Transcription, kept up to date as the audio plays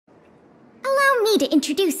me to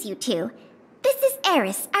introduce you to. This is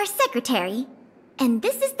Eris, our secretary. And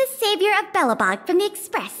this is the savior of Belobog from the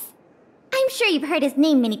Express. I'm sure you've heard his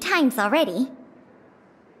name many times already.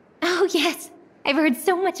 Oh yes, I've heard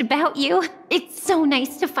so much about you. It's so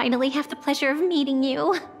nice to finally have the pleasure of meeting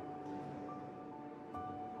you.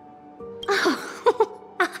 Oh,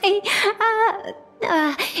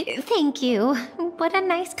 thank you. What a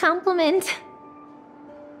nice compliment.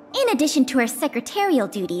 In addition to her secretarial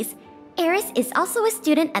duties, Eris is also a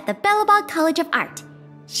student at the Belobog College of Art.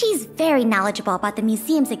 She's very knowledgeable about the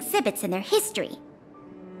museum's exhibits and their history.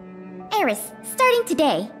 Eris, starting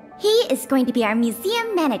today, he is going to be our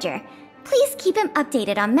museum manager. Please keep him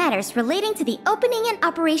updated on matters relating to the opening and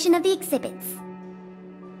operation of the exhibits.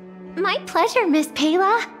 My pleasure, Miss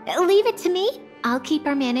Payla. Leave it to me. I'll keep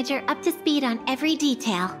our manager up to speed on every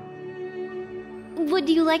detail. Would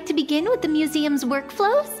you like to begin with the museum's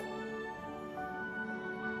workflows?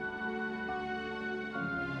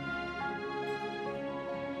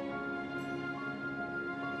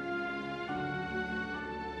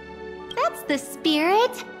 That's the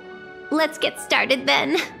spirit. Let's get started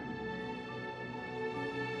then.